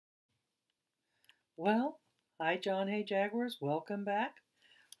Well, hi, John. Hey, Jaguars. Welcome back.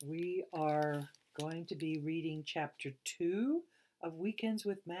 We are going to be reading chapter 2 of Weekends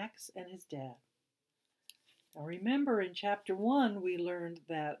with Max and his dad. Now, remember in chapter 1, we learned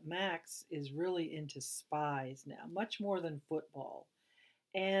that Max is really into spies now, much more than football.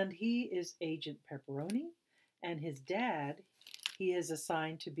 And he is Agent Pepperoni, and his dad, he is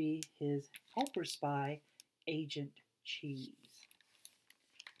assigned to be his helper spy, Agent Cheese.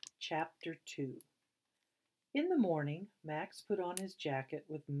 Chapter 2. In the morning, Max put on his jacket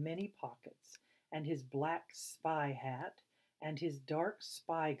with many pockets, and his black spy hat, and his dark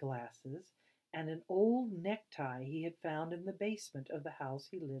spy glasses, and an old necktie he had found in the basement of the house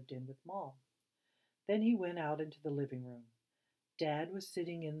he lived in with Mom. Then he went out into the living room. Dad was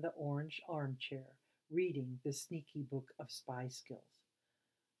sitting in the orange armchair, reading the sneaky book of spy skills.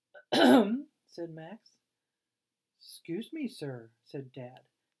 "Ahem," said Max. "Excuse me, sir," said Dad.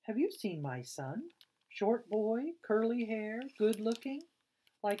 "Have you seen my son? Short boy, curly hair, good looking,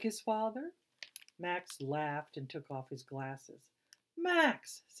 like his father?" Max laughed and took off his glasses.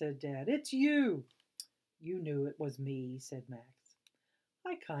 "Max," said Dad, "it's you." "You knew it was me," said Max.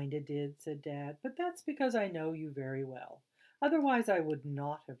 "I kinda did," said Dad, "but that's because I know you very well. Otherwise I would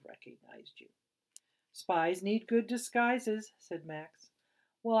not have recognized you." "Spies need good disguises," said Max.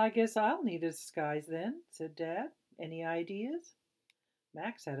 "Well, I guess I'll need a disguise then," said Dad. "Any ideas?"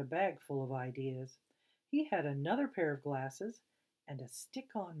 Max had a bag full of ideas. He had another pair of glasses and a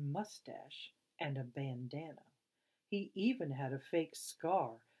stick-on mustache and a bandana. He even had a fake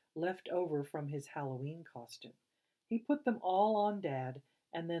scar left over from his Halloween costume. He put them all on Dad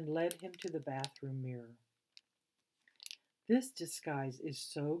and then led him to the bathroom mirror. "This disguise is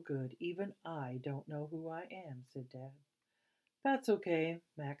so good, even I don't know who I am," said Dad. "That's okay,"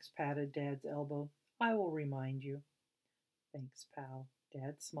 Max patted Dad's elbow. "I will remind you." "Thanks, pal."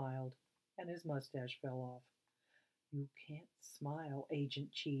 Dad smiled, and his mustache fell off. "You can't smile,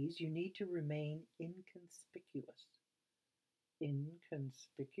 Agent Cheese. You need to remain inconspicuous."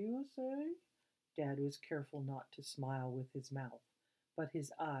 "Inconspicuous, eh?" Dad was careful not to smile with his mouth, but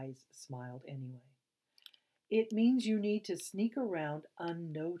his eyes smiled anyway. "It means you need to sneak around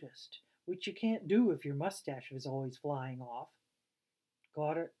unnoticed, which you can't do if your mustache is always flying off."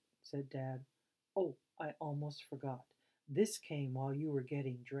 "Got it," said Dad. "Oh, I almost forgot. This came while you were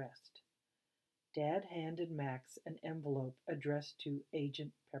getting dressed." Dad handed Max an envelope addressed to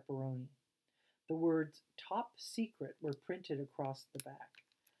Agent Pepperoni. The words "Top Secret" were printed across the back.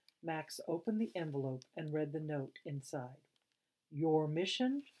 Max opened the envelope and read the note inside. "Your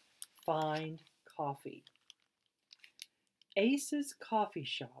mission? Find coffee." Ace's coffee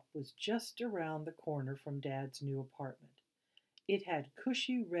shop was just around the corner from Dad's new apartment. It had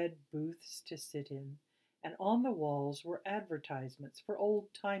cushy red booths to sit in, and on the walls were advertisements for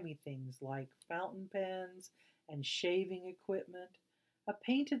old-timey things like fountain pens and shaving equipment. A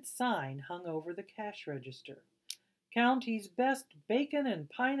painted sign hung over the cash register. "County's best bacon and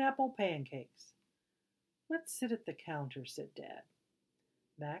pineapple pancakes." "Let's sit at the counter," said Dad.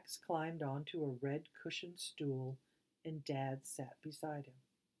 Max climbed onto a red cushioned stool, and Dad sat beside him.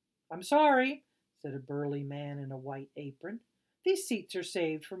 "I'm sorry," said a burly man in a white apron. "These seats are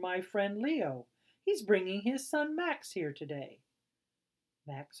saved for my friend Leo. He's bringing his son Max here today."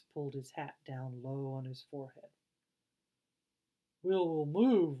 Max pulled his hat down low on his forehead. "We'll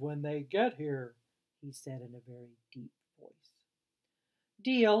move when they get here," he said in a very deep voice.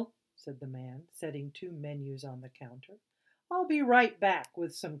 "Deal," said the man, setting 2 menus on the counter. "I'll be right back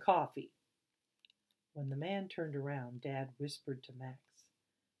with some coffee." When the man turned around, Dad whispered to Max,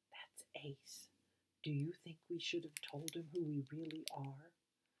 "That's Ace. Do you think we should have told him who we really are?"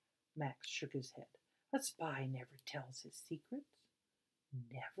 Max shook his head. "A spy never tells his secrets."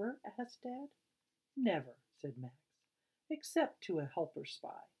 "Never?" asked Dad. "Never," said Max, "except to a helper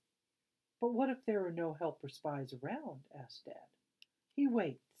spy." "But what if there are no helper spies around?" asked Dad. "He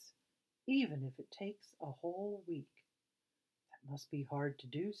waits, even if it takes a whole week." "That must be hard to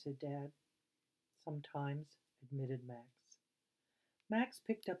do," said Dad. "Sometimes," admitted Max. Max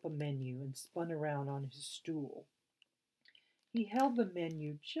picked up a menu and spun around on his stool. He held the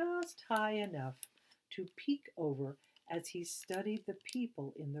menu just high enough to peek over as he studied the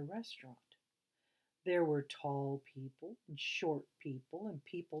people in the restaurant. There were tall people and short people and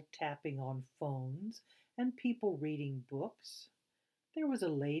people tapping on phones and people reading books. There was a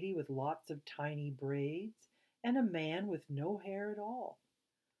lady with lots of tiny braids and a man with no hair at all.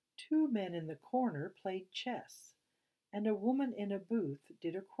 2 men in the corner played chess, and a woman in a booth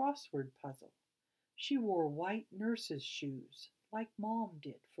did a crossword puzzle. She wore white nurse's shoes, like Mom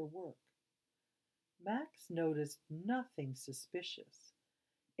did for work. Max noticed nothing suspicious,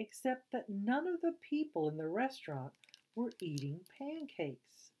 except that none of the people in the restaurant were eating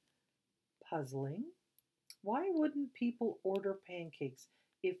pancakes. Puzzling, why wouldn't people order pancakes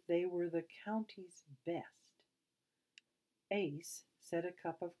if they were the county's best? Ace set a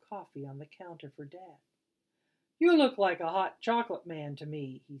cup of coffee on the counter for Dad. "You look like a hot chocolate man to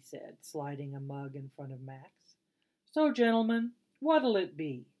me," he said, sliding a mug in front of Max. "So, gentlemen, what'll it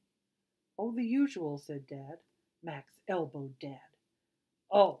be?" "Oh, the usual," said Dad. Max elbowed Dad.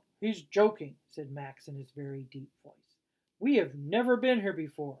 "Oh, he's joking," said Max in his very deep voice. "We have never been here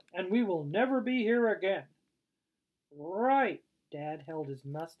before, and we will never be here again." "Right." Dad held his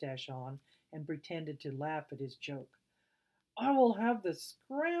mustache on and pretended to laugh at his joke. "I will have the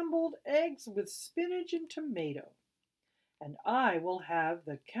scrambled eggs with spinach and tomato. And I will have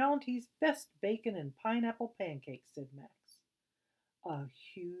the county's best bacon and pineapple pancakes," said Max. A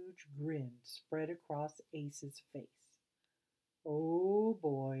huge grin spread across Ace's face. "Oh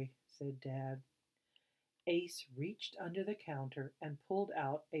boy," said Dad. Ace reached under the counter and pulled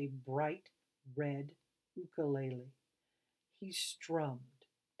out a bright red ukulele. He strummed.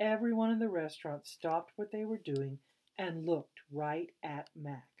 Everyone in the restaurant stopped what they were doing and looked right at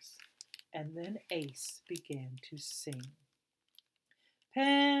Max. And then Ace began to sing.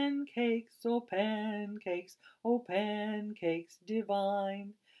 "Pancakes, oh pancakes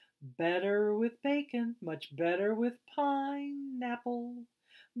divine. Better with bacon, much better with pineapple.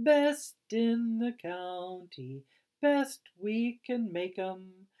 Best in the county, best we can make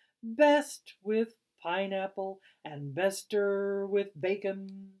 'em. Best with pineapple and bester with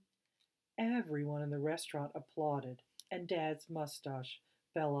bacon." Everyone in the restaurant applauded, and Dad's mustache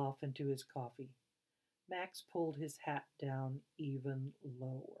fell off into his coffee. Max pulled his hat down even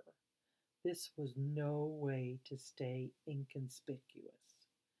lower. This was no way to stay inconspicuous.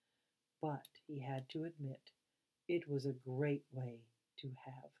 But he had to admit, it was a great way to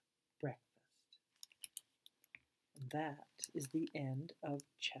have breakfast. And that is the end of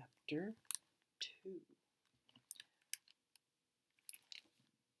chapter 2.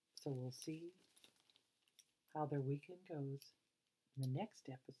 So we'll see how their weekend goes in the next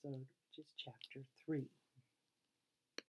episode, which is chapter 3.